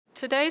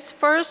Today's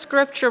first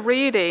scripture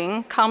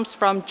reading comes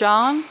from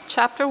John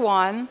chapter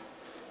 1,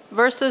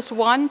 verses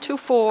 1 to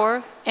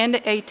 4 and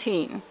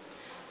 18.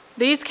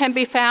 These can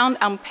be found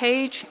on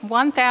page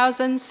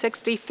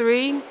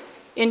 1063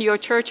 in your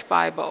church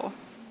Bible.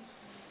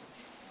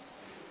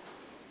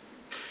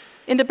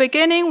 In the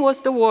beginning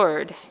was the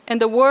Word, and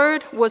the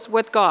Word was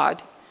with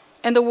God,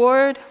 and the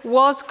Word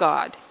was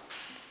God.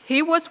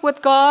 He was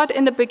with God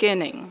in the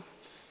beginning.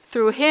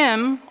 Through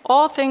him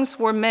all things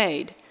were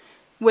made.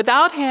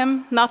 Without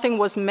him nothing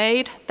was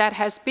made that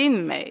has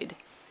been made.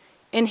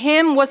 In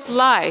him was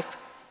life,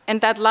 and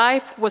that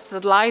life was the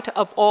light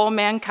of all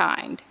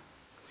mankind.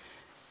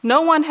 No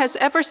one has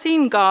ever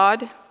seen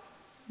God,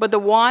 but the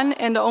one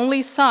and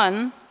only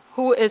Son,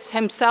 who is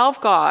himself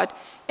God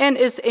and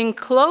is in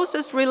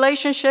closest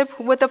relationship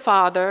with the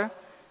Father,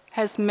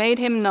 has made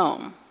him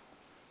known.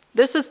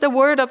 This is the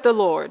word of the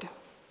Lord.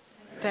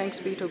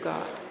 Thanks be to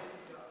God.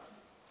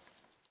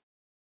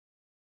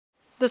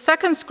 The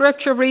second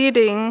scripture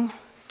reading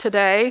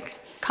today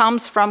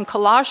comes from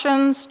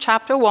Colossians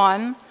chapter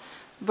 1,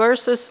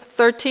 verses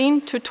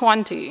 13 to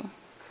 20,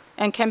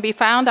 and can be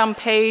found on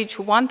page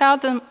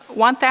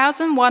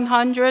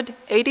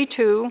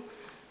 1182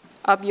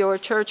 of your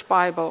church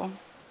Bible.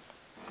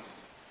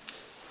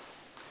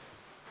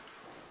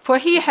 For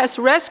he has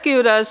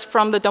rescued us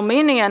from the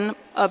dominion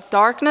of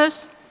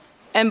darkness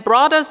and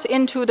brought us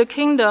into the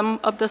kingdom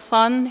of the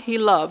Son he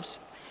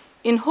loves,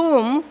 in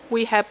whom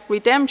we have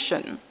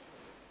redemption,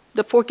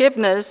 the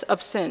forgiveness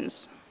of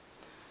sins.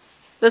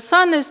 The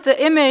Son is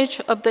the image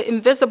of the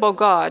invisible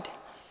God,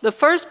 the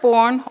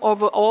firstborn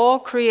over all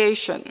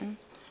creation.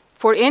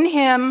 For in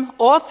him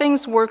all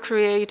things were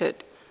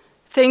created,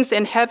 things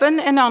in heaven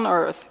and on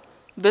earth,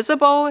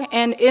 visible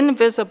and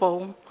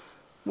invisible,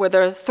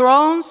 whether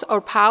thrones or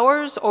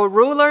powers or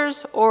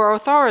rulers or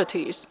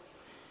authorities.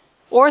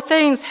 All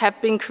things have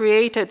been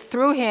created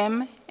through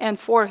him and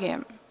for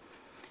him.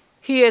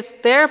 He is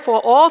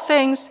therefore all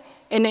things,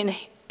 and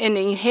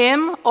in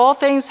him all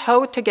things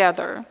hold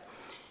together.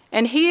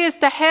 And he is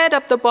the head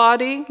of the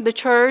body, the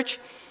church.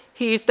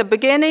 He is the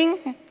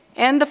beginning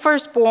and the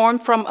firstborn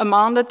from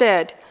among the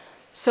dead,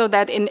 so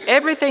that in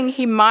everything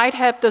he might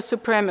have the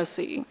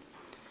supremacy.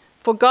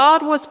 For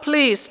God was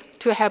pleased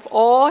to have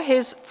all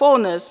his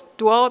fullness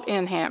dwelt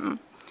in him,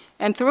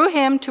 and through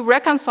him to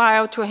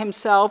reconcile to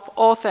himself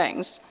all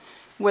things,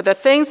 whether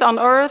things on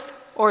earth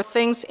or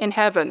things in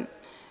heaven,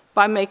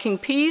 by making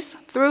peace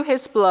through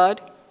his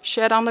blood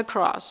shed on the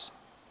cross.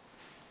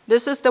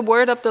 This is the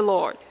word of the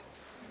Lord.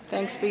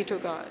 Thanks be to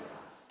God.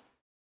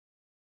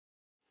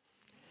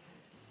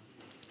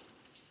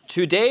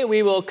 Today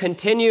we will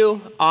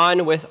continue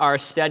on with our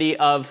study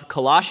of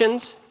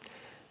Colossians.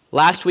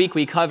 Last week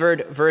we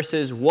covered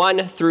verses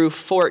 1 through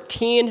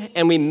 14,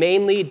 and we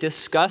mainly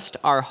discussed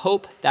our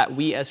hope that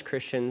we as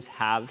Christians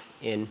have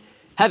in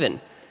heaven.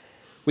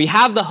 We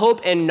have the hope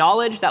and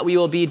knowledge that we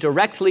will be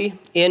directly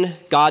in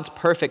God's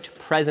perfect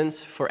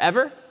presence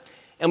forever.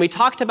 And we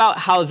talked about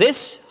how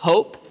this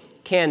hope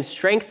can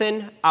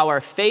strengthen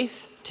our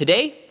faith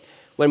today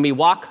when we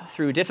walk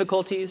through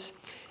difficulties,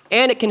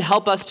 and it can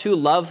help us to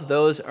love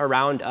those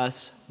around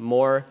us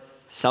more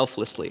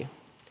selflessly.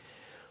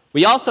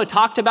 We also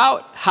talked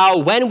about how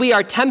when we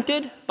are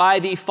tempted by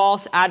the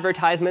false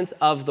advertisements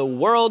of the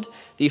world,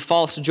 the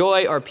false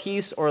joy or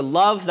peace or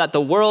love that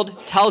the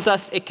world tells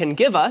us it can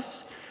give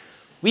us,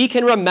 we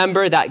can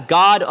remember that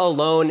God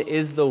alone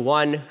is the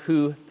one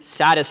who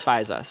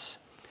satisfies us.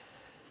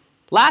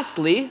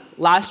 Lastly,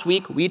 last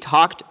week we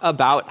talked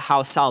about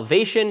how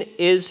salvation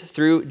is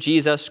through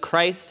Jesus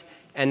Christ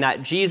and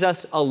that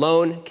Jesus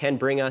alone can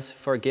bring us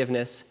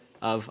forgiveness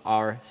of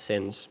our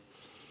sins.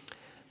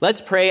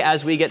 Let's pray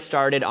as we get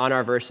started on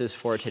our verses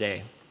for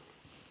today.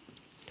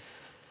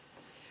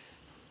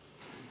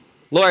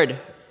 Lord,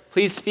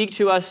 please speak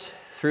to us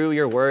through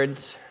your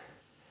words.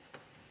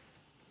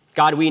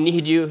 God, we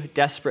need you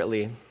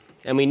desperately,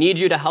 and we need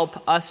you to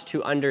help us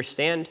to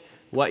understand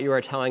what you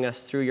are telling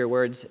us through your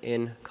words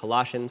in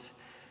Colossians.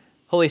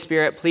 Holy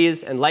Spirit,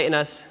 please enlighten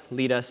us,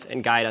 lead us,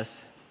 and guide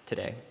us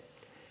today.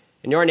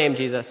 In your name,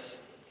 Jesus,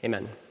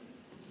 amen.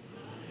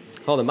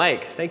 Hold the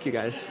mic. Thank you,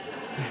 guys.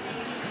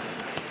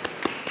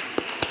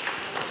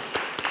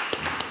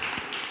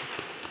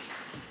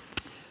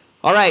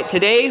 All right,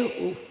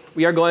 today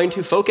we are going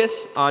to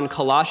focus on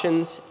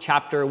Colossians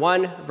chapter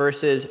 1,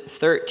 verses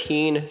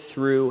 13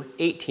 through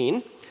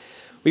 18.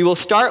 We will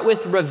start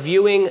with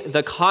reviewing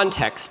the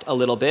context a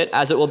little bit,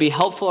 as it will be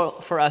helpful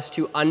for us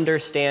to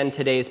understand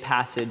today's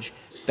passage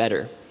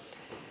better.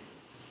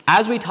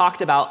 As we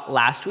talked about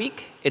last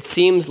week, it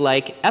seems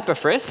like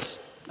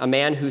Epaphras, a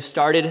man who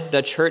started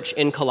the church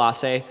in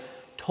Colossae,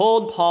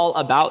 told Paul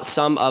about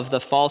some of the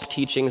false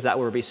teachings that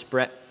were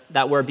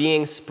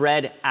being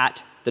spread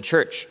at the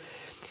church.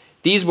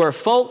 These were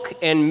folk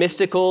and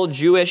mystical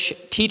Jewish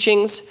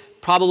teachings,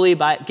 probably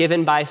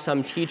given by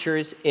some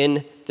teachers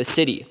in the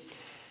city.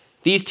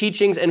 These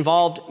teachings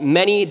involved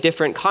many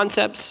different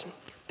concepts.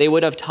 They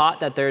would have taught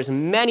that there's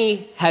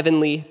many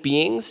heavenly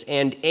beings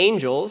and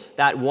angels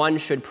that one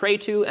should pray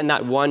to and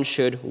that one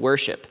should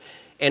worship.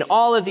 And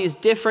all of these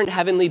different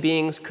heavenly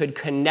beings could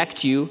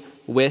connect you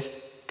with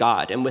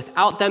God. And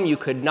without them, you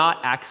could not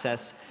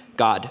access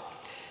God.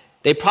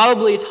 They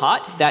probably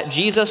taught that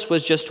Jesus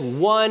was just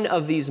one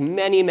of these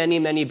many, many,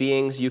 many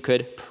beings you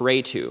could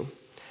pray to.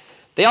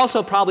 They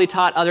also probably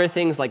taught other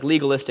things like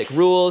legalistic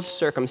rules,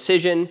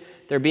 circumcision,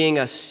 there being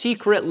a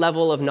secret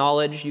level of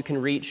knowledge you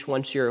can reach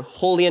once you're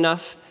holy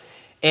enough,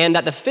 and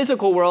that the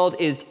physical world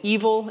is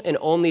evil and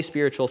only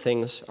spiritual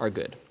things are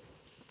good.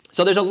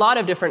 So there's a lot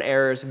of different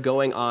errors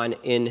going on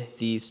in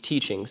these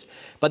teachings,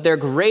 but their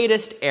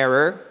greatest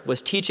error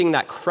was teaching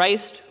that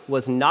Christ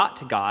was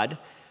not God,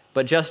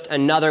 but just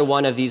another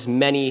one of these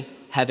many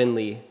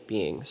heavenly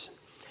beings.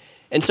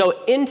 And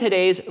so in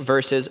today's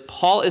verses,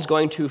 Paul is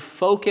going to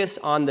focus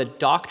on the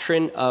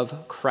doctrine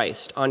of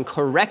Christ, on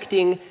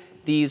correcting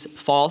these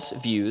false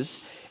views,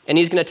 and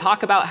he's going to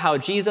talk about how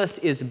Jesus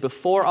is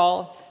before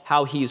all,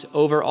 how he's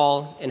over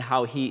all, and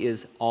how he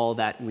is all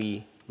that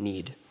we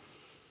need.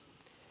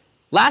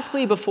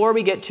 Lastly, before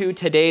we get to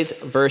today's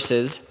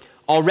verses,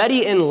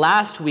 already in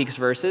last week's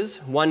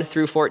verses, 1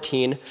 through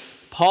 14,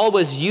 Paul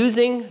was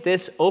using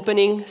this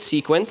opening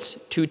sequence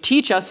to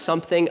teach us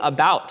something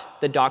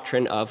about the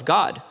doctrine of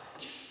God,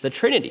 the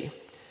Trinity.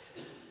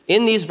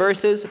 In these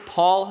verses,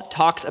 Paul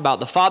talks about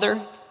the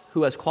Father,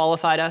 who has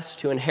qualified us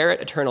to inherit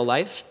eternal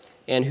life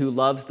and who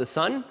loves the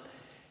Son.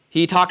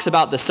 He talks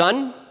about the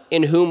Son,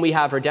 in whom we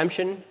have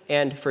redemption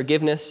and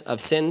forgiveness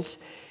of sins.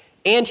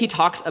 And he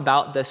talks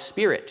about the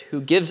Spirit,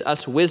 who gives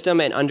us wisdom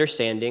and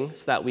understanding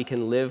so that we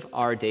can live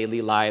our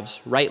daily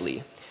lives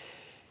rightly.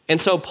 And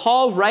so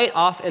Paul, right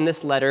off in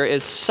this letter,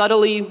 is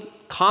subtly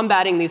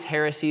combating these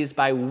heresies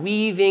by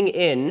weaving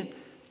in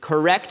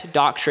correct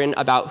doctrine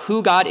about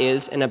who God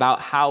is and about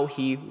how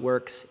he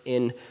works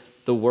in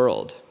the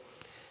world.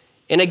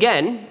 And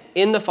again,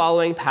 in the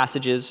following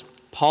passages,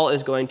 Paul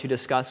is going to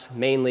discuss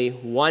mainly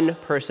one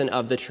person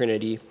of the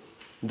Trinity,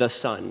 the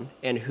Son,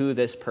 and who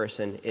this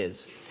person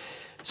is.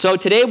 So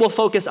today we'll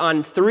focus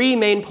on three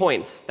main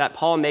points that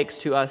Paul makes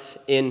to us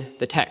in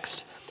the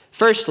text.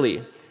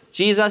 Firstly,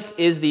 Jesus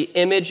is the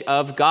image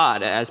of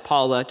God, as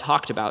Paula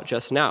talked about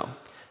just now.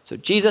 So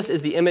Jesus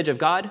is the image of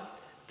God.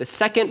 The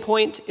second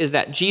point is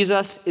that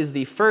Jesus is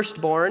the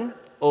firstborn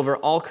over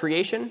all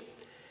creation.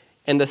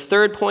 And the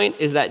third point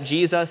is that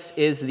Jesus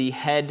is the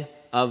head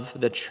of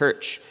the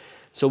church.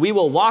 So we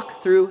will walk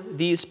through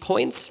these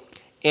points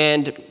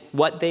and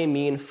what they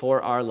mean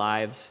for our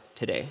lives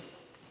today.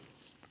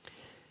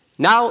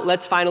 Now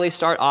let's finally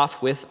start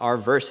off with our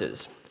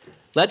verses.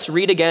 Let's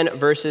read again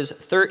verses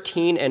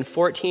 13 and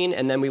 14,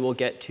 and then we will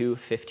get to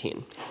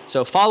 15.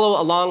 So follow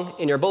along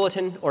in your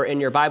bulletin or in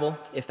your Bible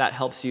if that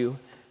helps you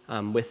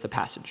with the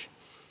passage.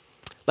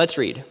 Let's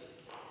read.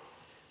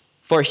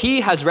 For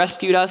he has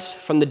rescued us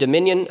from the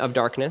dominion of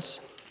darkness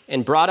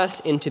and brought us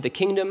into the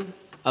kingdom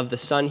of the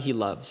Son he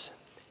loves,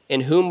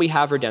 in whom we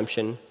have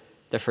redemption,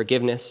 the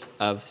forgiveness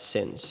of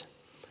sins.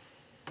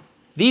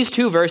 These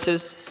two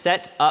verses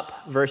set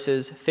up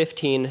verses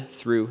 15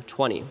 through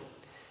 20.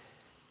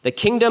 The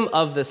kingdom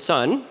of the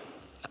Son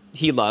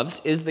he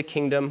loves is the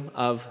kingdom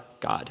of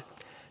God.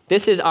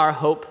 This is our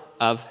hope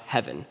of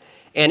heaven.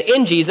 And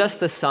in Jesus,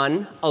 the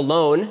Son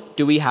alone,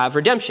 do we have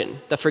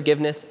redemption, the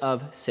forgiveness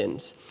of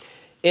sins.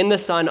 In the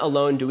Son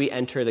alone do we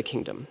enter the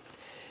kingdom.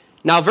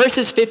 Now,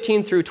 verses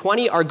 15 through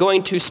 20 are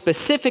going to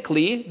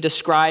specifically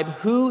describe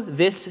who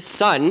this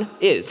Son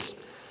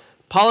is.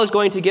 Paul is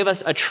going to give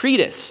us a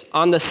treatise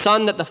on the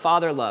Son that the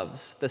Father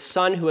loves, the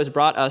Son who has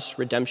brought us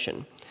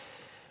redemption.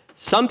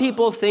 Some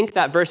people think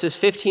that verses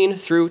 15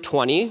 through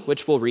 20,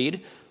 which we'll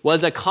read,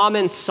 was a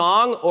common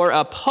song or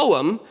a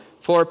poem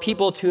for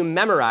people to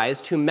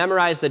memorize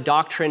the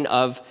doctrine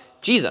of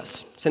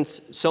Jesus,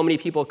 since so many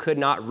people could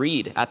not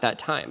read at that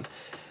time.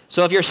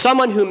 So if you're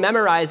someone who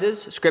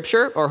memorizes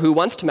Scripture or who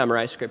wants to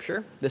memorize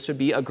Scripture, this would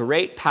be a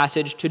great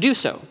passage to do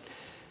so.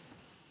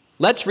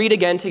 Let's read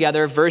again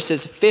together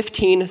verses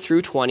 15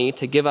 through 20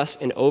 to give us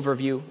an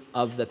overview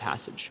of the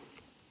passage.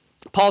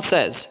 Paul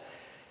says,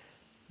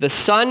 "The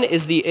Son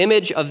is the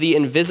image of the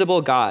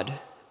invisible God,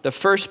 the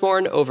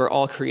firstborn over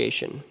all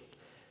creation.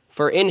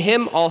 For in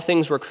him all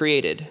things were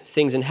created,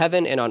 things in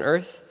heaven and on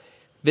earth,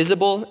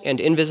 visible and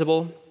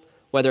invisible,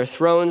 whether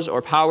thrones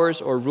or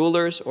powers or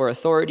rulers or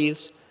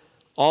authorities,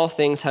 all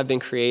things have been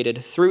created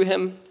through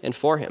him and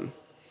for him.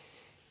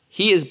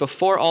 He is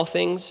before all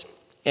things,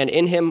 and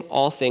in him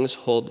all things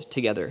hold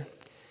together.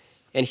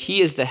 And he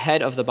is the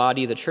head of the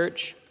body, the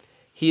church.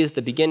 He is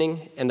the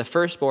beginning and the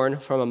firstborn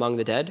from among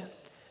the dead,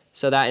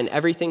 so that in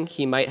everything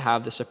he might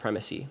have the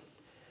supremacy.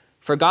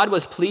 For God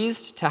was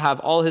pleased to have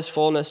all his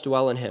fullness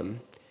dwell in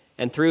him,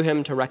 and through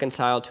him to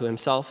reconcile to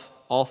himself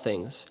all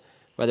things,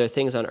 whether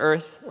things on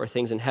earth or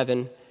things in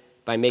heaven,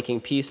 by making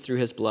peace through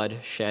his blood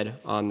shed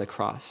on the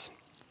cross."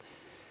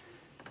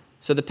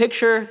 So the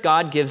picture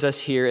God gives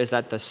us here is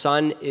that the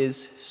Son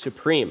is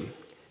supreme.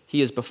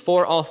 He is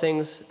before all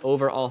things,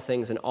 over all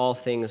things, and all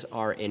things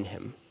are in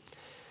him.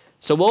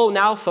 So we'll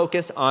now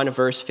focus on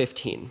verse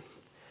 15.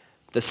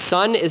 The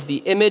Son is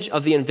the image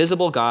of the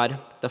invisible God,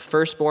 the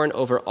firstborn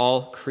over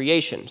all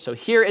creation. So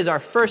here is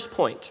our first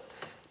point.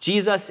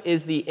 Jesus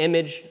is the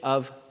image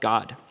of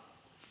God.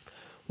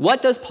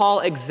 What does Paul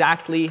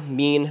exactly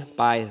mean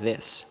by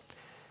this?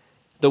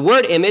 The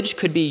word image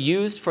could be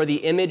used for the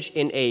image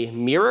in a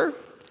mirror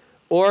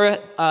or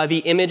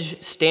the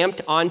image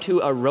stamped onto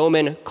a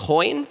Roman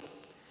coin.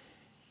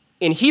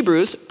 In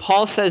Hebrews,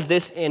 Paul says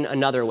this in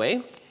another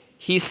way.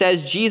 He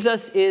says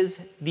Jesus is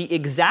the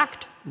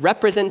exact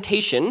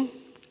representation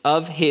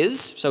of his,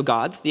 so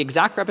God's, the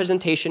exact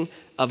representation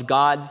of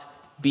God's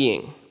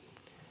being.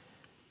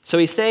 So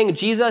he's saying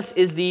Jesus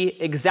is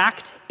the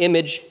exact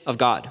image of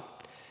God.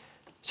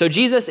 So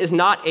Jesus is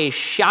not a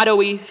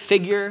shadowy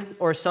figure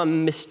or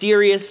some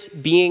mysterious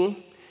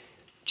being.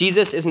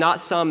 Jesus is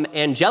not some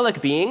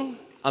angelic being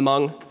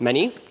among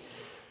many.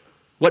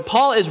 What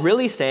Paul is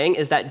really saying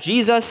is that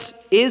Jesus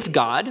is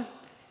God,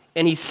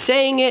 and he's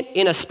saying it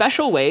in a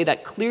special way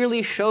that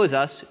clearly shows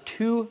us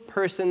two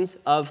persons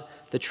of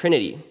the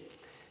Trinity.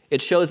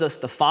 It shows us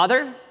the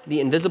Father, the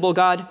invisible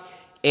God,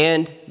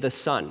 and the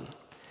Son.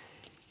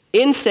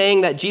 In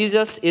saying that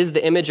Jesus is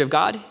the image of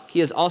God,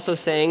 he is also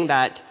saying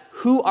that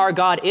who our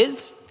God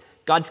is,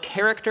 God's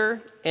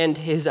character and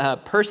his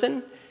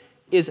person,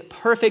 is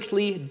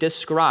perfectly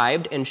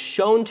described and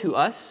shown to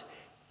us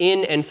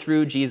in and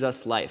through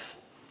Jesus' life.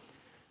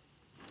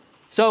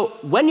 So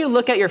when you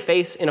look at your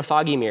face in a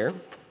foggy mirror,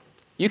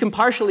 you can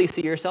partially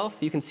see yourself.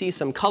 You can see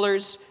some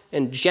colors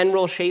and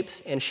general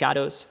shapes and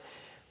shadows,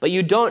 but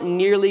you don't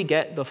nearly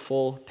get the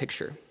full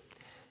picture.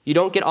 You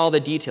don't get all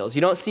the details.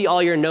 You don't see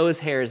all your nose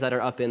hairs that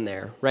are up in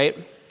there, right?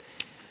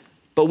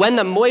 But when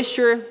the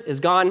moisture is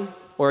gone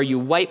or you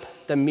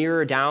wipe the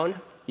mirror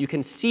down, you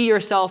can see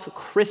yourself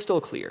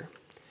crystal clear.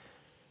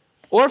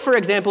 Or, for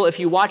example, if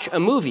you watch a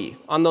movie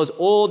on those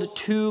old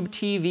tube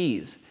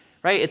TVs,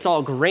 right? It's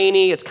all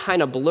grainy, it's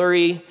kind of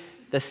blurry,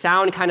 the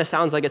sound kind of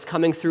sounds like it's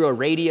coming through a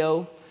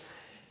radio.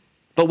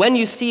 But when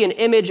you see an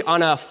image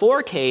on a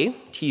 4K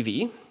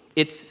TV,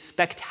 it's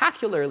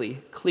spectacularly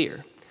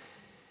clear.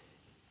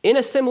 In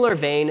a similar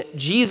vein,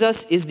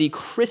 Jesus is the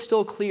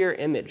crystal clear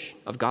image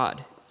of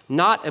God,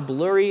 not a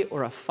blurry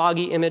or a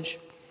foggy image.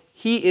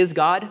 He is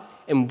God,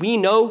 and we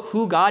know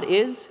who God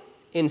is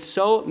in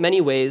so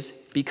many ways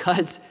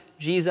because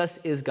Jesus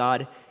is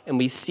God, and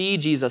we see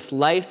Jesus'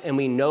 life and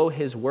we know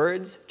his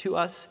words to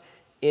us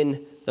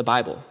in the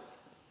Bible.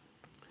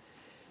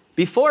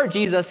 Before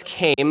Jesus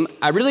came,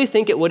 I really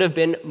think it would have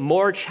been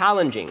more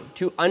challenging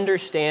to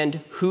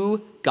understand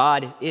who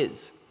God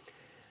is.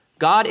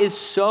 God is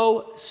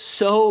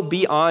so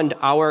beyond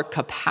our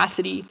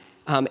capacity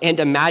and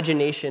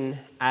imagination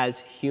as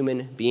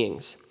human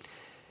beings.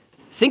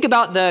 Think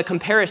about the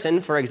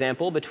comparison, for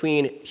example,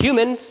 between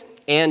humans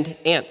and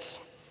ants.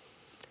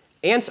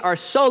 Ants are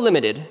so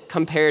limited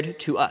compared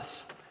to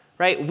us,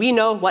 right? We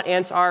know what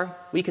ants are.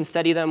 We can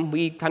study them.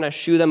 We kind of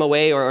shoo them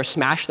away or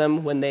smash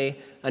them when they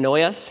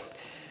annoy us.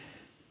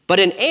 But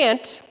an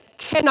ant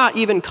cannot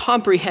even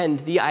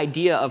comprehend the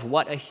idea of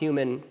what a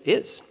human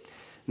is.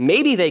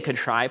 Maybe they could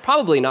try,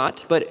 probably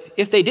not, but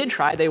if they did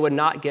try, they would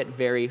not get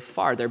very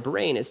far. Their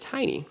brain is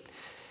tiny.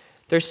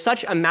 There's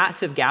such a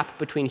massive gap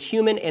between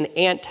human and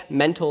ant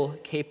mental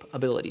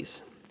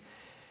capabilities.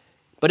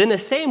 But in the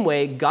same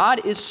way,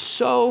 God is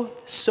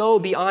so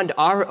beyond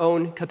our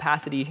own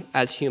capacity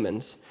as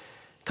humans.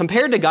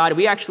 Compared to God,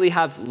 we actually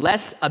have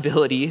less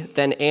ability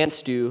than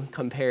ants do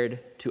compared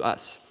to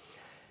us.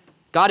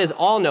 God is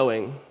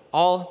all-knowing,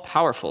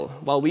 all-powerful,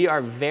 while we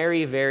are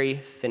very, very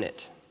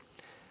finite.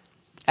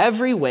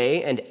 Every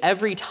way and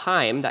every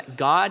time that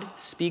God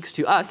speaks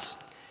to us,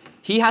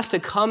 he has to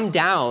come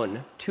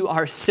down to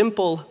our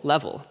simple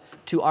level,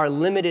 to our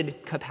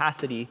limited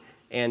capacity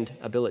and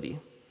ability.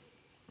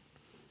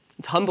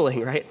 It's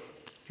humbling, right?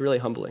 It's really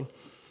humbling.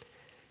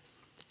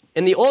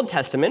 In the Old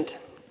Testament,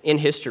 in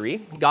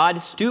history, God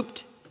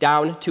stooped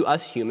down to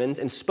us humans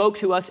and spoke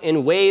to us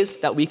in ways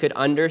that we could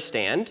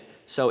understand,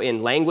 so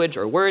in language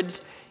or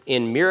words,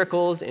 in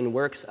miracles, in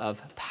works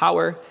of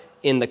power,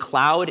 in the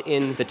cloud,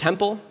 in the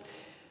temple.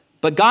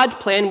 But God's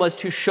plan was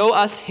to show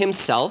us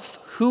himself,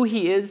 who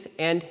he is,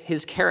 and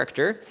his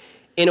character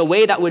in a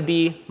way that would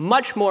be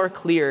much more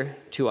clear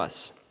to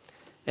us.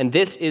 And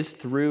this is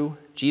through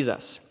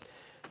Jesus.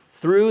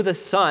 Through the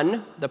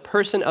Son, the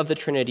person of the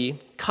Trinity,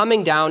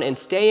 coming down and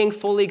staying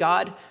fully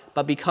God,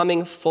 but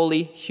becoming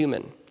fully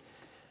human.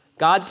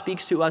 God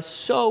speaks to us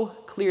so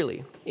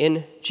clearly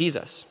in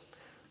Jesus.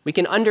 We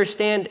can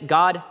understand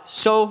God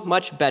so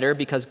much better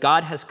because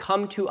God has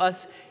come to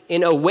us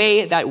in a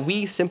way that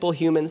we simple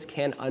humans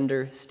can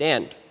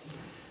understand.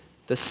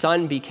 The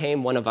Son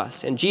became one of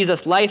us. And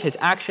Jesus' life, his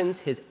actions,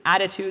 his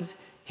attitudes,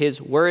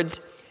 his words,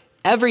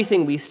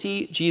 everything we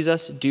see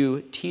Jesus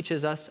do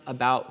teaches us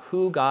about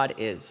who God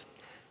is.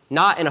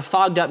 Not in a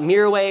fogged up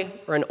mirror way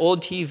or an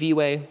old TV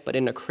way, but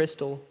in a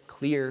crystal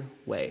clear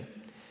way.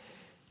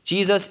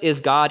 Jesus is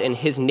God, and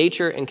his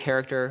nature and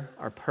character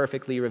are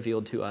perfectly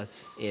revealed to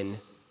us in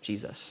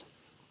Jesus.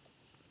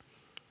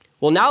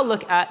 We'll now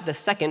look at the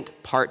second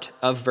part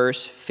of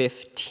verse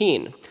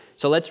 15.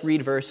 So let's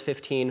read verse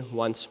 15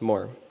 once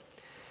more.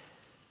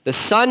 The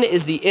Son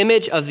is the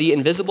image of the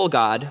invisible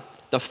God,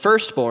 the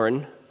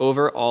firstborn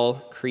over all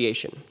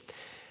creation.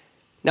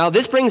 Now,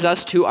 this brings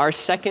us to our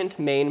second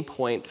main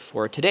point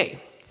for today.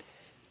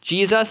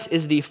 Jesus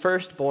is the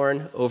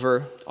firstborn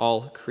over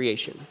all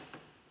creation.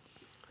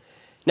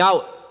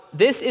 Now,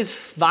 this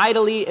is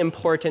vitally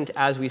important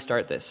as we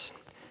start this.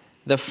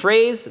 The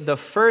phrase, the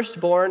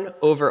firstborn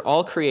over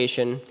all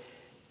creation,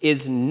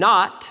 is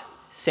not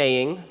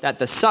saying that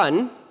the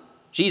Son,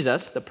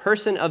 Jesus, the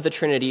person of the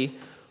Trinity,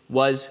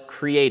 was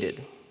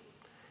created.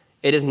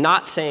 It is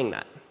not saying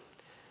that.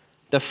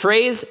 The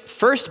phrase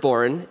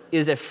firstborn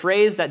is a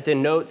phrase that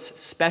denotes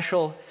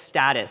special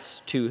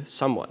status to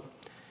someone.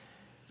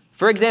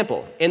 For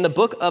example, in the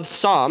book of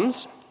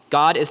Psalms,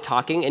 God is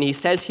talking and he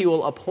says he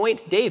will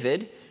appoint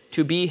David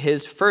to be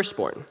his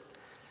firstborn.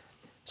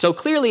 So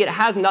clearly it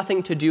has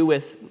nothing to do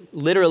with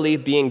literally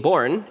being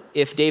born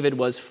if David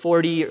was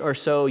 40 or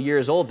so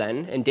years old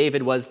then, and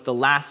David was the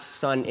last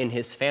son in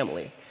his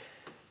family.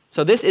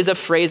 So this is a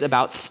phrase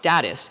about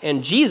status,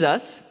 and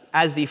Jesus,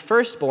 as the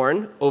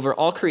firstborn over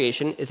all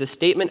creation, is a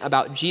statement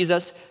about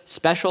Jesus'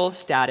 special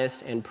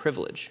status and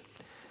privilege.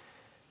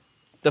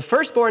 The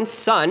firstborn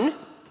son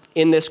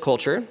in this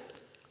culture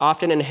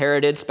often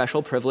inherited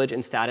special privilege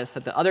and status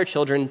that the other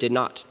children did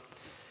not.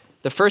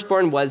 The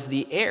firstborn was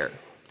the heir.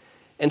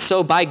 And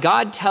so by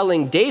God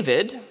telling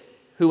David,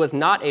 who was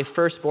not a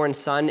firstborn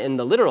son in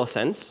the literal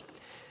sense,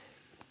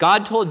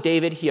 God told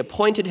David he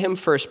appointed him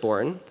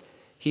firstborn.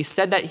 He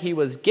said that he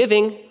was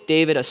giving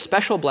David a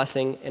special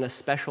blessing and a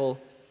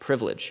special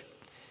privilege.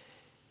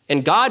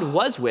 And God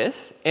was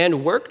with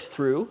and worked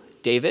through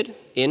David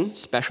in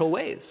special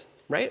ways,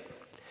 right?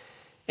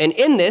 And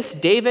in this,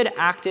 David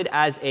acted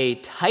as a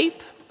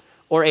type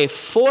or a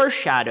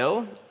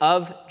foreshadow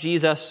of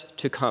Jesus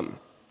to come.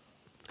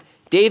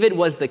 David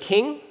was the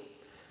king.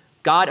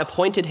 God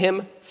appointed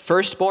him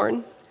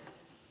firstborn,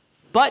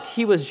 but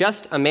he was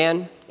just a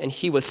man and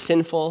he was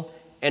sinful,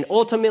 and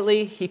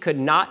ultimately he could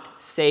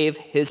not save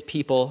his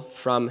people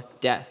from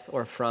death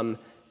or from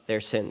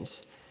their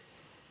sins.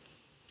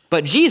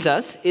 But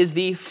Jesus is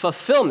the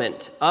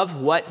fulfillment of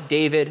what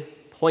David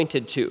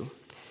pointed to.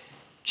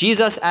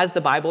 Jesus, as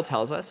the Bible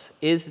tells us,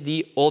 is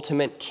the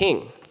ultimate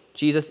king.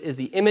 Jesus is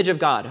the image of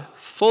God,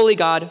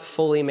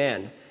 fully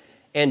man.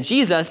 And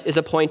Jesus is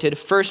appointed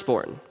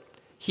firstborn.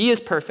 He is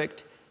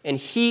perfect, and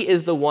he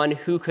is the one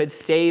who could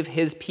save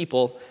his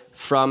people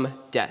from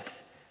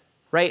death.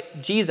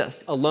 Right?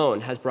 Jesus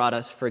alone has brought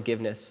us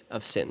forgiveness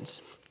of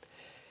sins.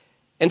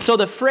 And so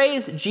the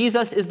phrase,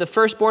 Jesus is the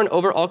firstborn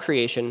over all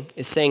creation,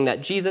 is saying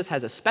that Jesus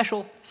has a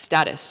special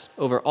status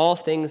over all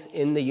things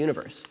in the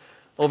universe,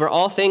 over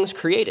all things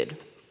created.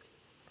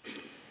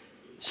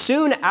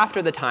 Soon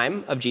after the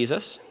time of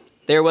Jesus,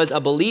 there was a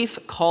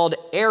belief called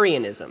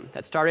Arianism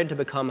that started to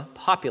become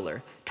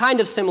popular, kind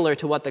of similar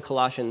to what the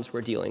Colossians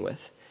were dealing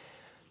with.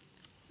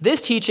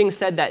 This teaching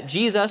said that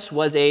Jesus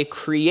was a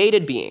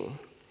created being.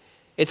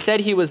 It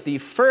said he was the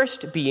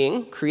first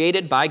being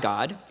created by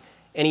God,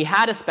 and he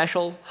had a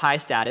special high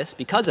status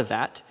because of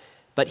that,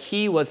 but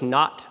he was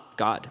not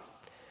God.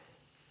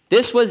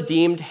 This was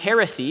deemed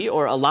heresy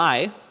or a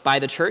lie by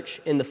the church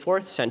in the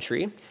 4th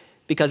century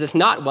because it's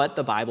not what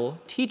the Bible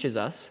teaches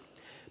us.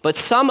 But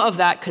some of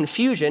that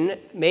confusion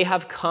may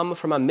have come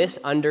from a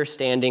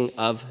misunderstanding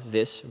of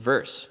this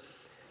verse.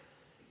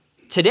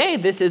 Today,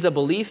 this is a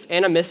belief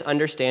and a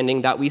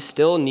misunderstanding that we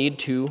still need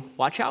to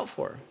watch out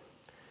for.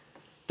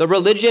 The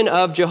religion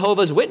of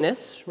Jehovah's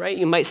Witness, right?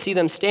 You might see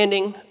them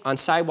standing on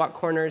sidewalk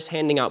corners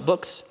handing out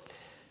books.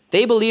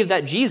 They believe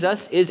that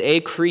Jesus is a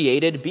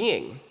created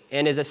being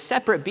and is a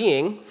separate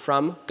being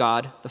from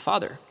God the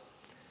Father.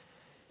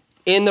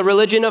 In the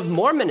religion of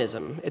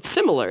Mormonism, it's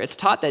similar. It's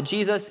taught that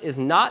Jesus is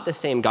not the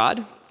same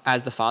God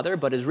as the Father,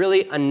 but is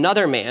really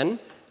another man,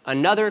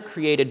 another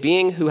created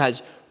being who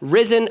has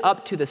risen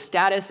up to the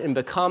status and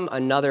become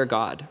another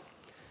God.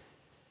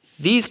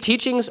 These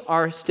teachings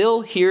are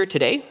still here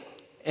today,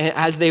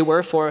 as they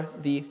were for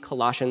the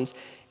Colossians,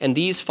 and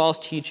these false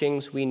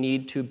teachings we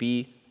need to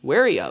be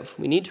wary of.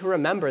 We need to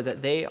remember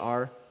that they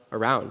are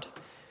around.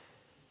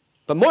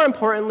 But more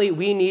importantly,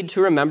 we need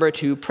to remember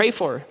to pray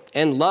for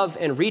and love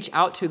and reach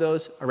out to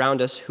those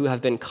around us who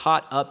have been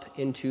caught up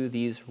into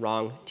these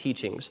wrong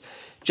teachings,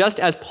 just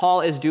as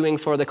Paul is doing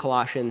for the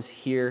Colossians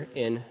here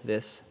in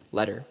this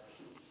letter.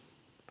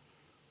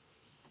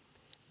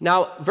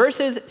 Now,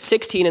 verses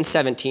 16 and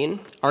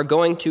 17 are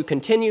going to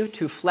continue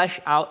to flesh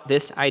out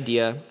this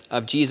idea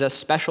of Jesus'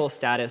 special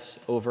status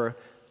over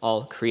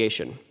all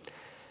creation.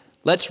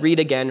 Let's read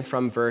again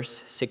from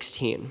verse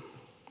 16.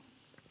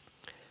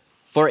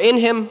 For in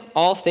him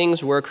all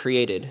things were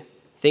created,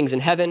 things in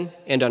heaven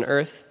and on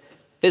earth,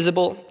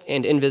 visible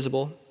and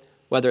invisible,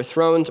 whether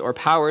thrones or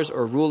powers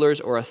or rulers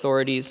or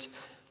authorities,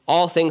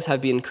 all things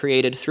have been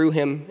created through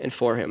him and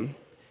for him.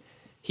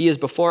 He is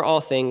before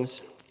all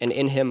things, and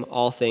in him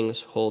all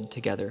things hold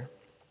together.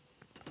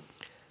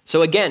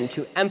 So again,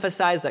 to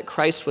emphasize that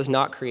Christ was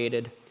not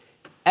created,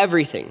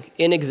 everything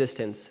in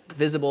existence,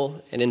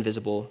 visible and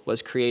invisible,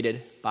 was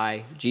created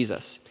by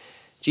Jesus.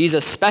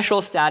 Jesus'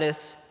 special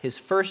status, his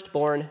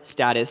firstborn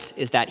status,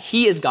 is that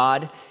he is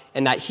God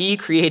and that he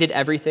created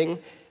everything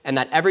and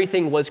that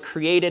everything was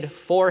created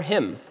for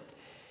him.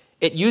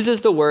 It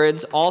uses the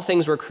words, all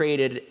things were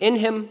created in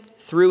him,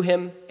 through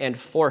him, and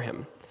for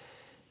him.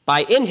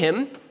 By in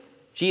him,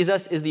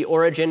 Jesus is the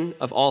origin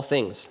of all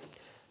things.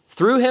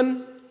 Through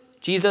him,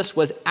 Jesus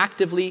was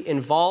actively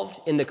involved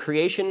in the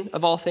creation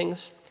of all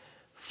things.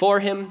 For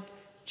him,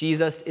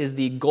 Jesus is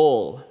the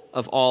goal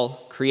of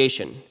all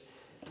creation.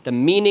 The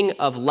meaning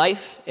of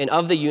life and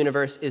of the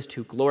universe is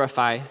to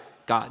glorify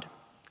God.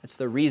 That's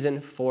the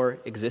reason for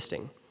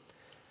existing.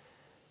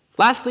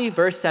 Lastly,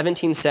 verse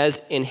 17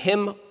 says, in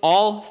him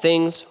all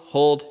things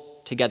hold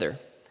together.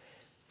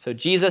 So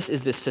Jesus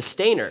is the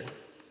sustainer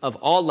of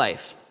all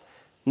life.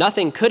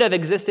 Nothing could have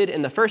existed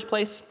in the first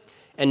place,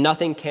 and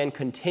nothing can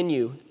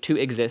continue to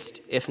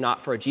exist if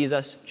not for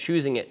Jesus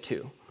choosing it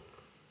to.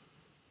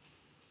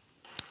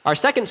 Our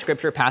second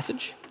scripture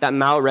passage that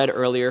Mao read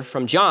earlier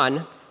from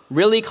John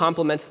really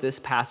complements this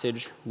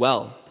passage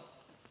well.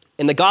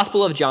 In the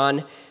Gospel of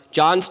John,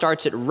 John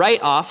starts it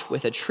right off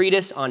with a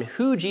treatise on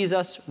who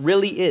Jesus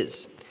really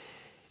is.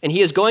 And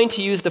he is going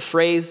to use the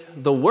phrase,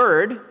 the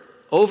Word,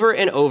 over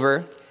and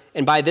over,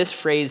 and by this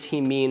phrase he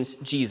means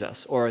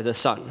Jesus, or the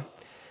Son.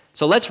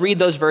 So let's read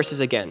those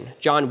verses again.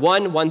 John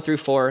 1 through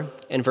 4,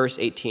 and verse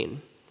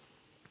 18.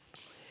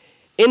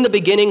 In the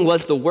beginning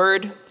was the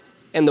Word,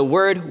 and the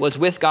Word was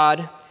with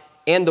God,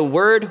 and the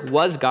Word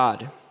was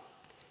God.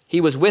 He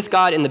was with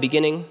God in the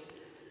beginning.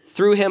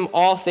 Through him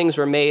all things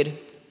were made.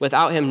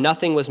 Without him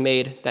nothing was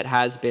made that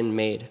has been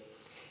made.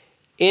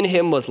 In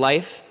him was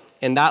life,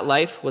 and that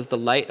life was the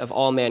light of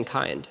all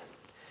mankind.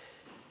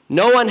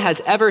 No one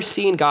has ever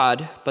seen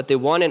God but the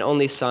one and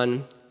only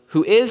Son,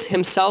 who is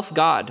himself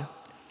God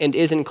and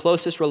is in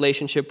closest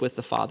relationship with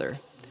the Father,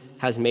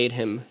 has made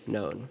him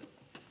known.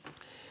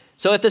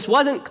 So if this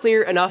wasn't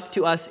clear enough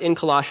to us in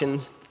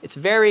Colossians, it's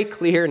very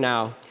clear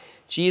now.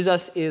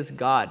 Jesus is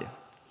God.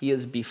 He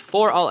is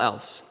before all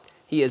else.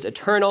 He is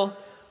eternal.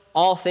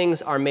 All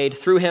things are made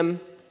through him,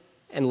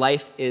 and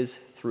life is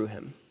through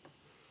him.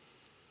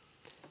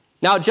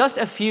 Now, just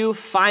a few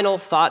final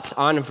thoughts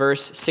on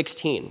verse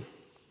 16.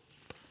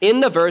 In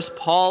the verse,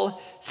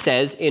 Paul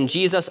says, in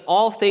Jesus,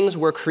 all things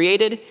were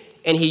created,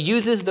 and he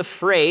uses the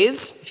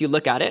phrase, if you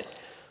look at it,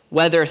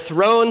 whether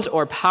thrones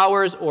or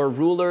powers or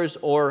rulers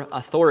or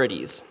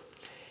authorities.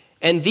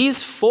 And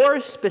these four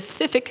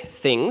specific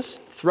things,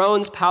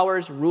 thrones,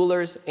 powers,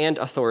 rulers, and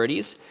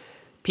authorities,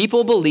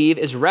 people believe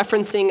is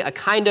referencing a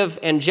kind of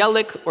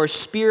angelic or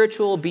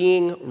spiritual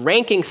being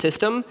ranking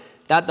system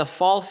that the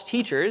false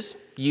teachers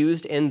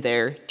used in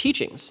their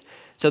teachings.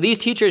 So these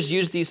teachers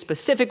use these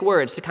specific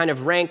words to kind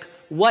of rank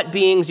what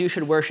beings you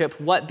should worship,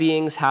 what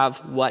beings have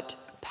what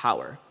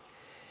power.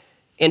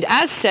 And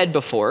as said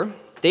before,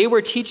 they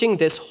were teaching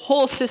this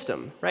whole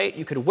system, right?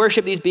 You could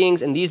worship these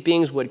beings, and these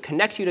beings would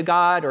connect you to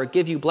God or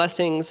give you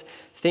blessings,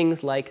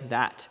 things like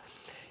that.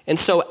 And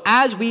so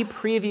as we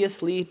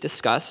previously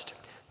discussed,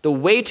 the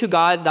way to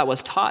God that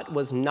was taught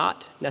was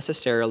not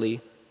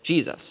necessarily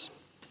Jesus.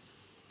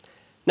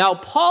 Now,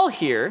 Paul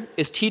here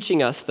is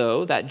teaching us,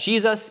 though, that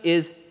Jesus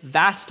is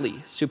vastly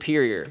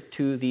superior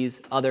to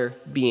these other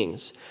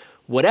beings.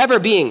 Whatever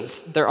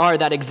beings there are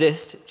that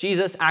exist,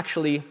 Jesus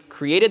actually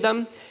created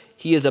them.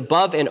 He is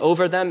above and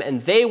over them,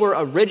 and they were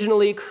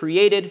originally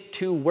created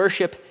to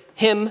worship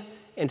him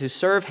and to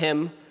serve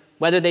him,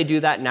 whether they do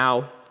that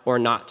now or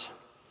not.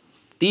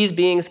 These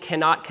beings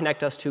cannot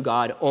connect us to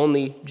God,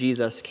 only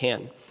Jesus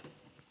can.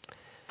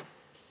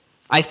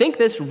 I think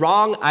this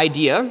wrong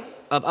idea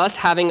of us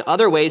having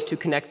other ways to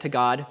connect to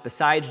God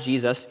besides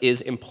Jesus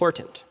is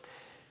important.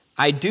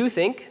 I do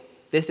think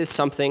this is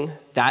something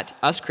that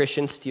us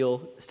Christians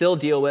still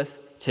deal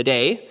with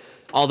today,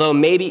 although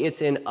maybe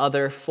it's in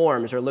other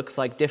forms or looks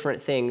like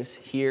different things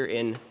here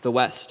in the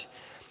West.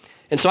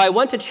 And so I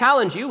want to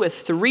challenge you with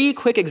 3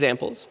 quick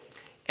examples,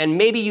 and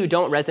maybe you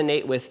don't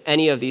resonate with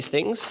any of these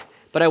things,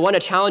 but I want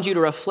to challenge you to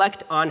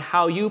reflect on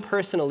how you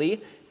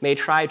personally may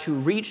try to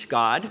reach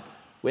God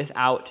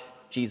without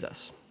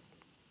Jesus.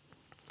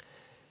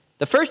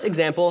 The first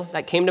example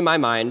that came to my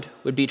mind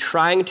would be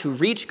trying to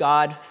reach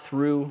God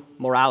through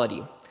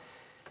morality.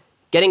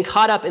 Getting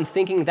caught up in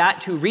thinking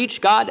that to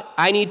reach God,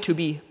 I need to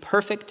be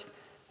perfect,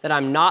 that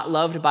I'm not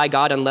loved by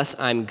God unless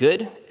I'm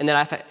good, and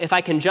that if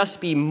I can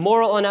just be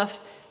moral enough,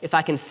 if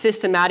I can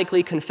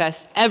systematically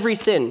confess every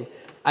sin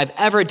I've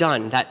ever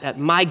done, that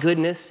my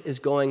goodness is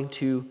going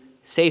to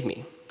save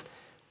me.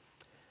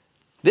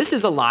 This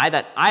is a lie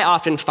that I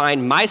often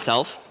find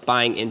myself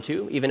buying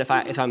into, even if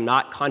I'm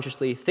not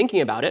consciously thinking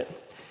about it.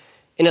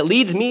 And it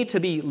leads me to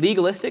be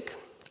legalistic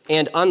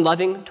and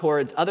unloving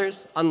towards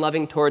others,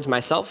 unloving towards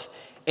myself,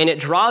 and it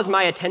draws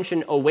my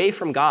attention away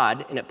from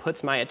God, and it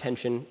puts my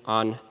attention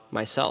on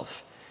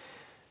myself.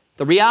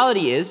 The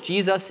reality is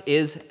Jesus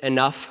is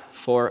enough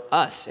for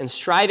us, and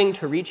striving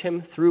to reach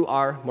him through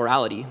our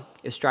morality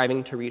is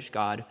striving to reach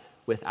God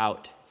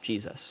without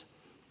Jesus.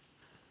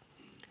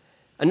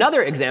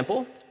 Another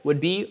example would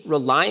be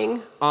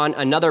relying on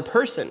another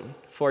person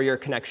for your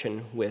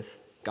connection with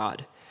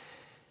God.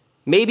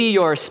 Maybe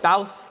your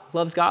spouse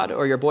loves God,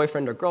 or your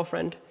boyfriend or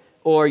girlfriend,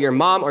 or your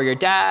mom or your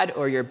dad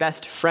or your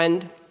best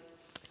friend,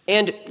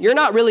 and you're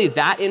not really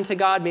that into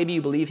God. Maybe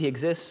you believe he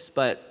exists,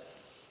 but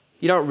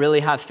You don't really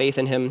have faith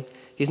in him.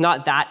 He's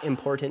not that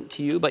important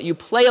to you, but you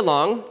play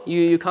along.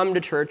 You come to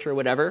church or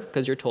whatever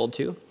because you're told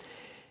to.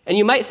 And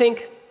you might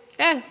think,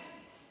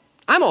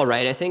 I'm all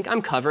right, I think.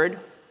 I'm covered.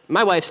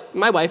 My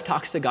wife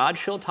talks to God.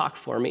 She'll talk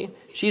for me.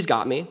 She's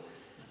got me.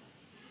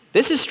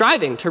 This is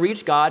striving to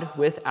reach God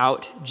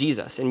without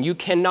Jesus, and you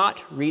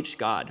cannot reach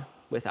God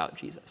without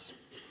Jesus.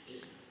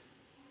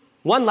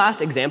 One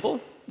last example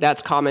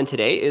that's common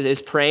today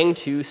is praying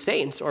to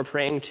saints or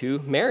praying to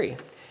Mary.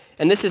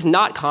 And this is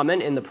not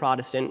common in the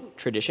Protestant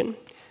tradition,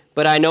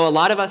 but I know a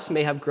lot of us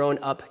may have grown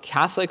up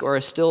Catholic or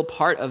are still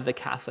part of the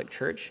Catholic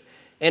Church,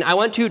 and I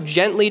want to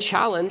gently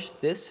challenge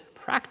this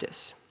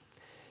practice.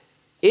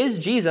 Is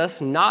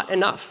Jesus not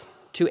enough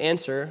to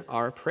answer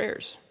our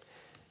prayers?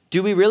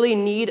 Do we really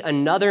need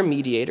another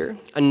mediator,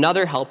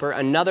 another helper,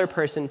 another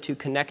person to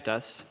connect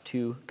us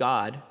to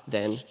God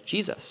than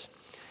Jesus?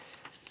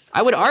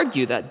 I would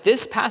argue that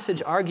this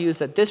passage argues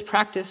that this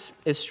practice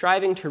is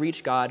striving to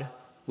reach God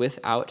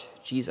without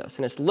Jesus,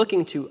 and it's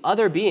looking to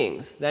other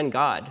beings than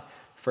God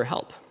for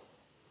help.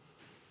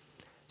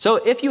 So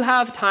if you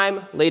have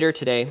time later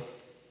today,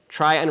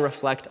 try and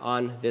reflect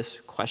on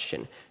this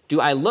question. Do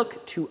I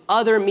look to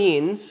other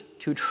means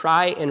to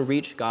try and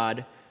reach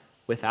God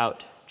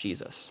without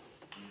Jesus?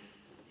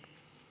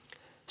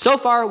 So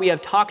far, we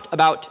have talked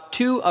about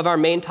two of our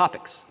main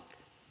topics.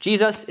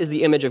 Jesus is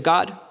the image of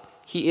God.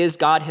 He is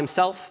God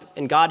himself,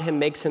 and God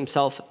makes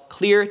himself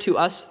clear to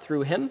us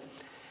through him.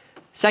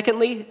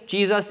 Secondly,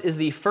 Jesus is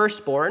the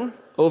firstborn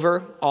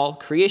over all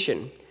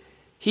creation.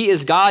 He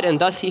is God, and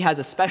thus he has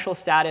a special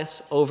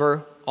status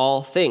over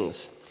all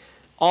things.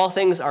 All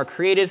things are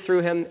created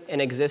through him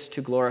and exist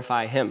to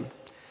glorify him.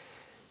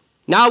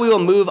 Now we will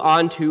move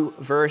on to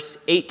verse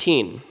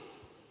 18.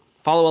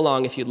 Follow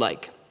along if you'd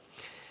like.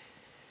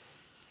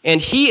 And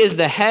he is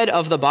the head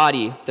of the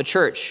body, the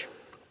church.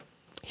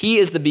 He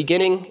is the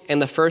beginning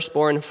and the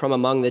firstborn from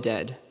among the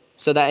dead,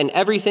 so that in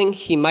everything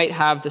he might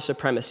have the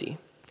supremacy.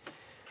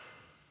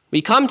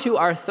 We come to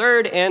our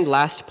third and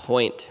last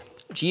point.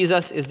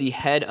 Jesus is the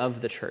head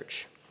of the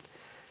church.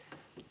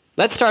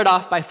 Let's start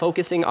off by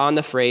focusing on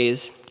the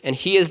phrase, and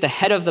he is the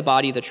head of the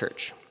body, the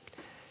church.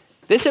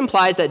 This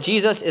implies that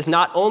Jesus is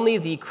not only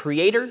the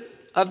creator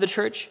of the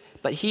church,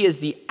 but he is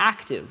the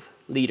active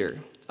leader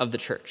of the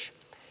church.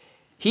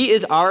 He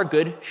is our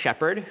good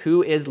shepherd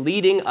who is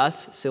leading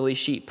us silly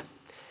sheep.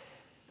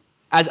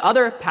 As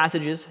other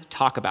passages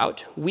talk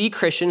about, we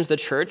Christians, the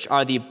church,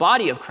 are the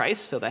body of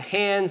Christ, so the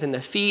hands and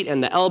the feet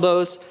and the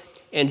elbows,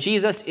 and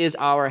Jesus is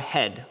our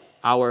head,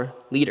 our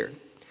leader.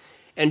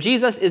 And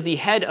Jesus is the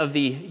head of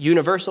the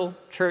universal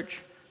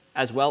church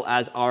as well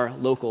as our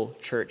local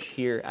church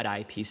here at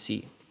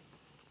IPC.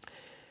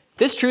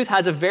 This truth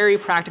has a very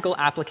practical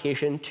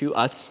application to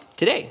us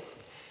today.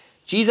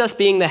 Jesus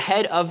being the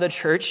head of the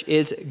church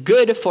is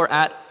good for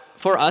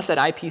us at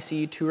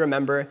IPC to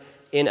remember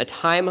in a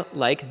time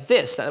like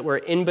this, that we're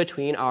in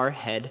between our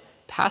head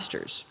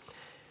pastors.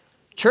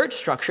 Church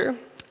structure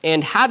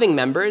and having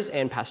members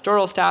and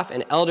pastoral staff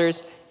and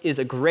elders is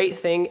a great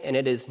thing, and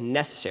it is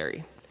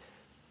necessary.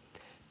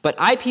 But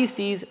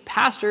IPC's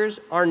pastors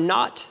are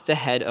not the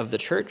head of the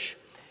church.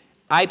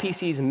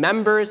 IPC's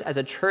members as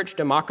a church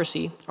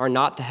democracy are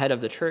not the head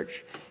of the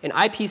church, and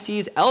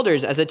IPC's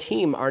elders as a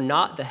team are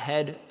not the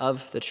head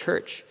of the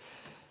church.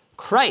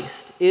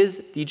 Christ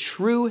is the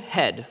true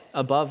head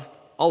above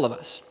all of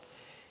us.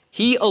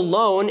 He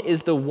alone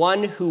is the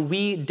one who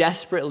we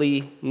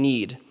desperately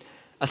need.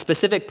 A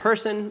specific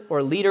person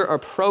or leader or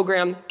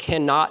program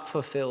cannot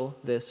fulfill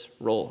this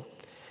role.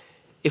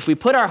 If we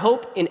put our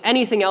hope in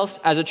anything else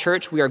as a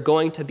church, we are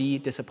going to be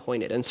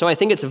disappointed. And so I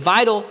think it's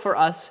vital for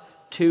us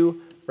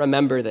to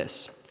remember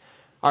this.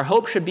 Our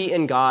hope should be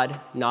in God,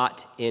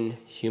 not in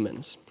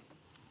humans.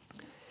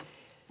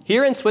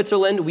 Here in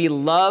Switzerland, we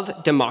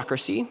love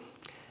democracy.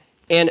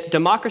 And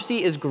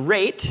democracy is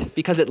great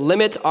because it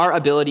limits our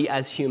ability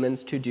as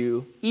humans to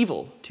do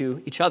evil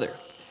to each other.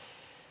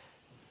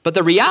 But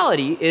the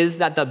reality is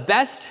that the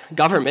best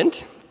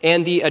government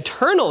and the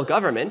eternal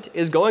government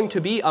is going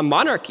to be a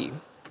monarchy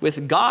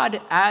with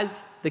God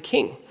as the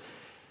king,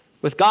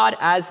 with God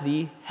as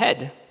the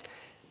head.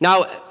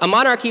 Now, a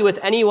monarchy with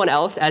anyone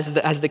else as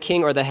the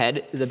king or the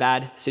head is a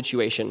bad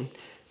situation.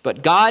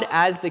 But God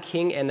as the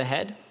king and the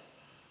head,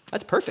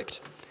 that's perfect.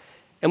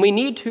 And we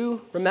need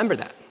to remember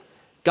that.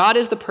 God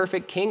is the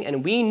perfect king,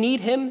 and we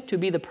need him to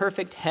be the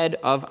perfect head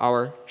of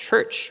our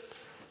church.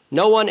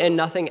 No one and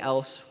nothing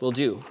else will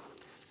do.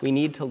 We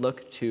need to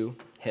look to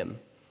him.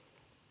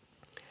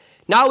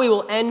 Now we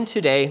will end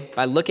today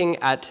by looking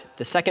at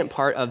the second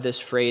part of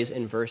this phrase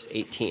in verse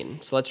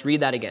 18. So let's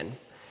read that again.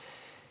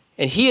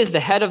 And he is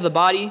the head of the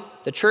body,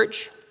 the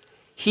church.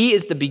 He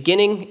is the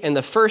beginning and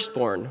the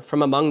firstborn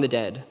from among the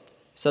dead,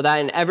 so that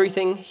in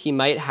everything he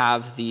might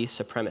have the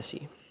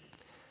supremacy.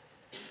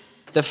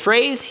 The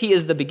phrase, he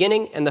is the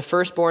beginning and the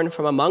firstborn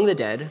from among the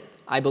dead,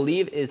 I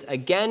believe is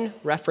again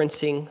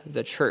referencing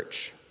the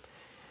church.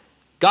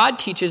 God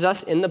teaches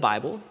us in the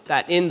Bible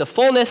that in the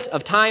fullness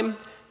of time,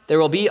 there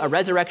will be a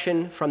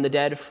resurrection from the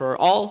dead for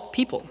all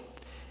people.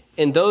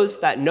 And those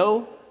that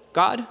know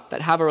God,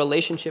 that have a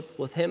relationship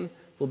with him,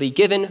 will be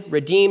given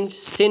redeemed,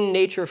 sin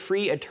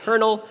nature-free,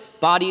 eternal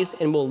bodies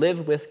and will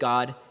live with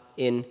God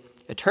in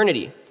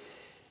eternity.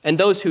 And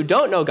those who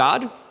don't know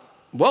God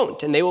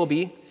won't, and they will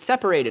be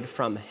separated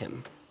from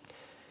him.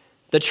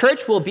 The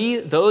church will be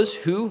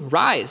those who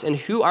rise and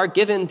who are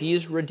given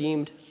these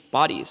redeemed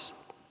bodies.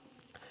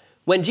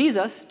 When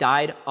Jesus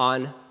died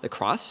on the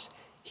cross,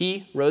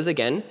 he rose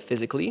again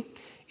physically,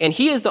 and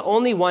he is the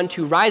only one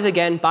to rise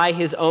again by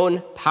his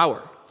own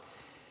power.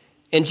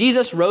 And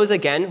Jesus rose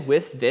again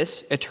with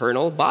this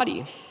eternal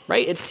body,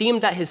 right? It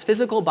seemed that his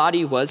physical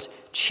body was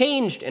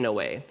changed in a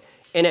way,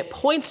 and it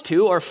points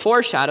to or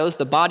foreshadows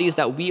the bodies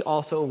that we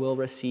also will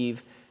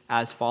receive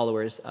as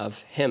followers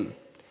of him.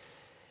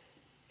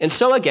 And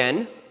so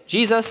again,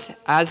 Jesus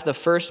as the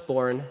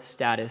firstborn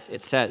status,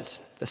 it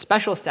says, the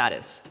special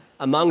status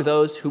among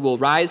those who will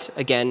rise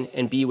again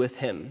and be with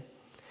him.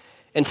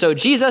 And so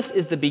Jesus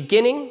is the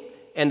beginning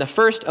and the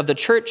first of the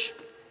church.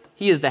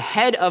 He is the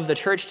head of the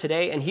church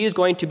today, and he is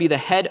going to be the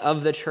head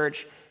of the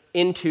church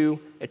into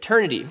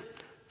eternity,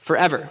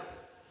 forever.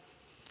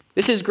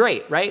 This is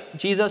great, right?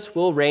 Jesus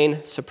will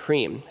reign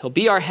supreme. He'll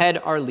be our head,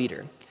 our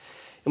leader.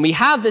 And we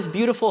have this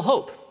beautiful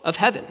hope of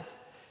heaven,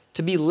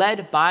 to be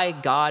led by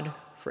God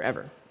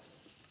forever.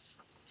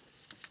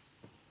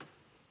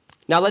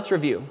 Now let's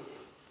review.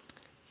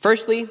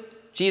 Firstly,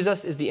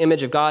 Jesus is the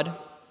image of God.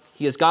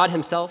 He is God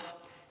himself,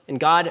 and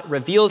God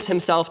reveals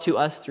himself to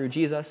us through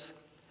Jesus.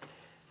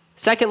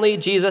 Secondly,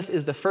 Jesus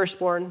is the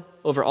firstborn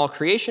over all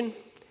creation.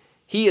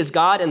 He is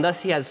God, and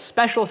thus he has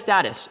special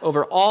status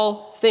over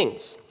all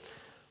things.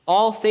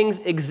 All things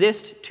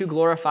exist to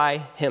glorify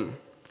him.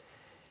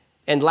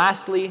 And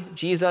lastly,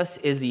 Jesus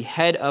is the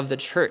head of the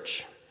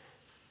church.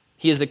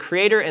 He is the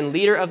creator and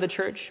leader of the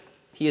church.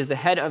 He is the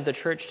head of the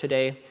church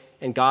today,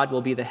 and God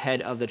will be the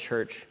head of the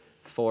church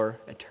for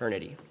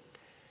eternity.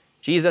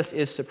 Jesus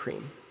is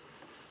supreme.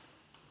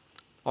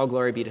 All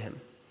glory be to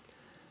him.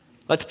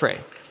 Let's pray.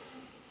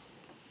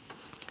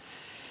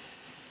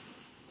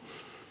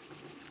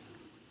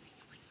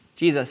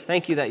 Jesus,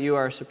 thank you that you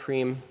are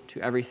supreme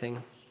to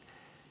everything.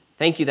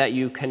 Thank you that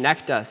you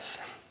connect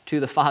us to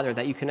the Father,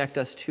 that you connect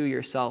us to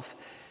yourself,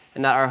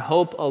 and that our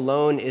hope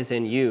alone is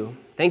in you.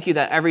 Thank you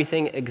that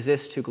everything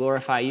exists to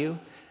glorify you,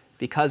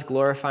 because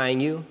glorifying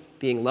you,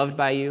 being loved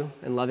by you,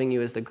 and loving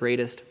you is the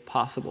greatest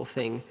possible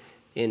thing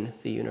in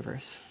the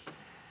universe.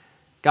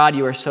 God,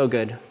 you are so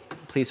good.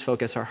 Please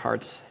focus our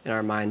hearts and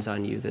our minds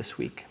on you this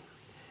week.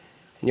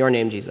 In your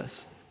name,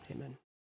 Jesus, amen.